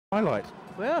Highlight.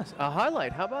 Well, a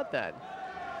highlight. How about that?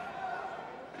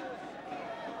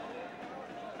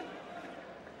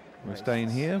 We're staying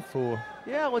here for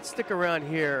Yeah, let's stick around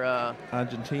here.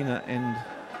 Argentina and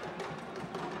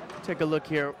Take a look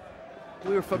here.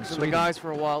 We were focused on the guys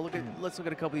for a while. Let's look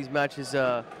at a couple of these matches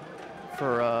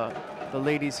for the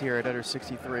ladies here at under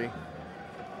 63.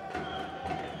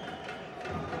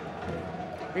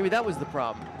 Maybe that was the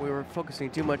problem. We were focusing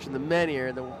too much on the men here,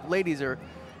 and the ladies are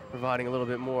providing a little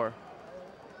bit more.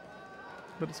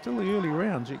 But it's still the early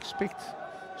rounds. You expect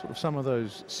sort of some of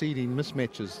those seeding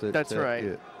mismatches. That's right.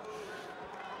 Yeah.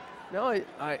 No,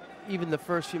 even the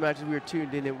first few matches we were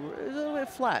tuned in, it was a little bit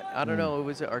flat. I don't know,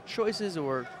 was it our choices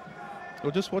or?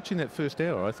 Well, just watching that first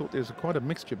hour, I thought there was quite a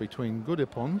mixture between good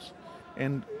ippons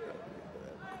and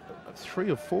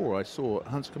 3 or 4 I saw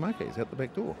Hanskamekes out the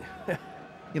back door.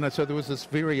 You know, so there was this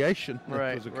variation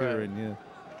that was occurring. Yeah.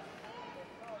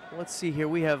 Let's see here.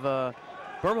 We have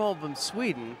Bernholm from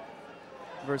Sweden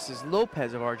versus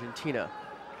Lopez of Argentina.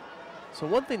 So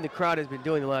one thing the crowd has been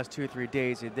doing the last 2 or 3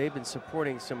 days is they've been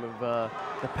supporting some of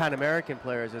the Pan American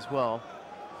players as well,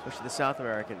 especially the South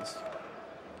Americans.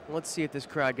 Let's see if this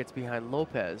crowd gets behind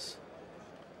Lopez.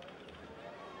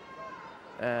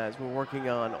 As we're working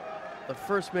on the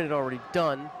first minute already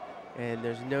done, and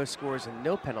there's no scores and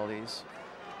no penalties.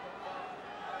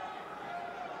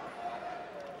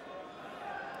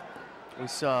 We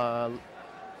saw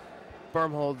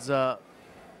Bernholm's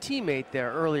teammate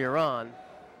there earlier on.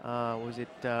 Was it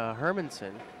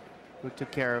Hermansen, who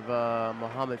took care of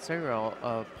Mohamed Segrel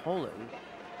of Poland.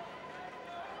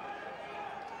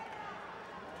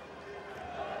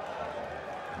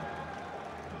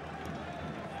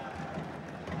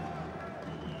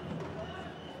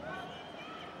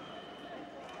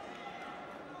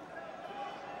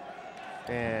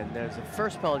 And there's the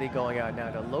first penalty going out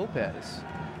now to Lopez.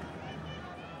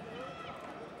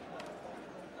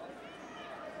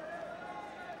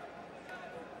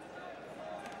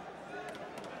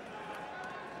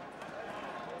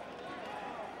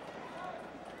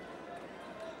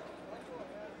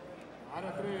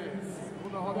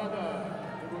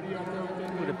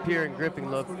 It would appear in gripping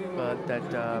look, but that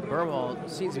Bernholm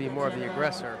seems to be more of the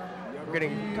aggressor. We're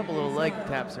getting a couple little leg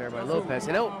taps there by Lopez,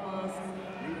 and all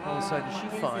of a sudden she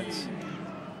finds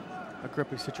a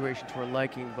gripping situation to her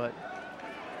liking, but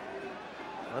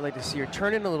I'd like to see her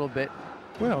turn in a little bit.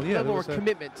 Well, yeah, a little more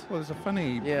commitment. Well, there's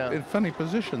a funny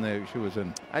position there she was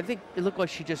in. I think it looked like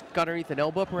she just got underneath an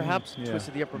elbow, perhaps,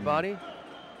 twisted the upper body.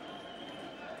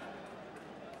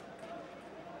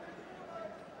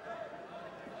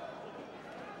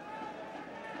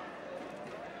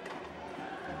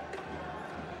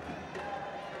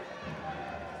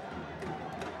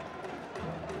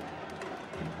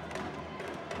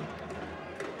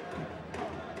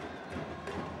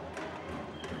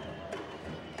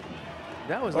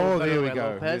 That was there we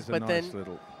go. Lopez, but then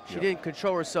she didn't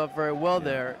control herself very well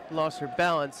there, lost her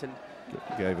balance, and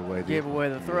gave away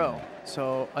the throw.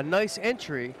 So a nice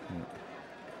entry.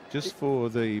 Just for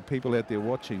the people out there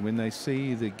watching, when they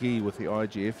see the gi with the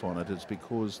IGF on it, it's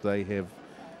because they have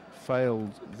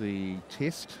failed the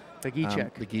test. The gi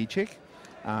check. The gi check,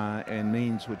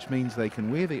 which means they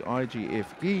can wear the IGF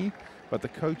gi, but the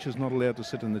coach is not allowed to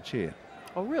sit in the chair.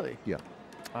 Oh, really? Yeah.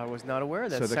 I was not aware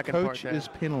of that. So the coach is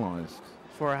penalized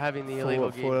for having the illegal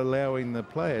gi. For allowing the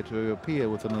player to appear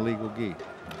with an illegal gi.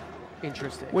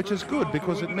 Interesting. Which is good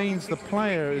because it means the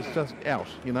player is just out,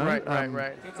 you know?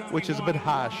 Right. Which is a bit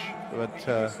harsh, but...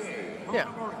 yeah,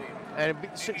 and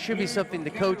it should be something the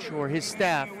coach or his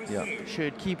staff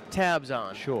should keep tabs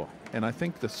on. Sure, and I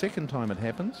think the second time it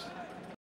happens,